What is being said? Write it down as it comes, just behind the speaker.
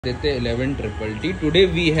11 Today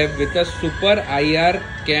we have with us Super IR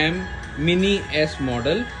Cam Mini S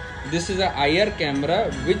model. This is a IR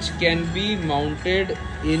camera which can be mounted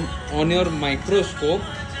on your microscope.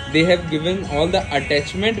 They have given all the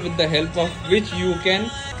attachment with the help of which you can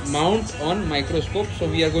mount on microscope. So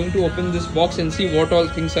we are going to open this box and see what all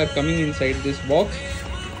things are coming inside this box.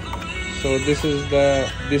 So this is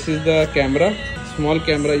the camera, small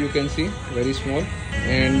camera, you can see, very small,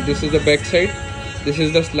 and this is the back side. This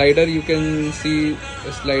is the slider, you can see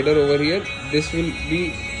a slider over here. This will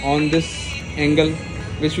be on this angle,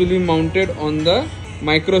 which will be mounted on the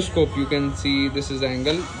microscope. You can see this is the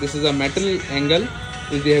angle. This is a metal angle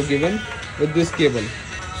which they have given with this cable.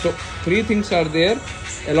 So three things are there.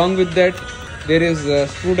 Along with that, there is a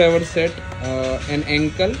screwdriver set, an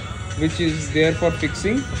ankle which is there for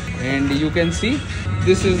fixing, and you can see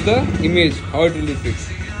this is the image how it will be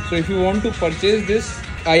fixed. So if you want to purchase this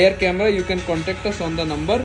IR camera, you can contact us on the number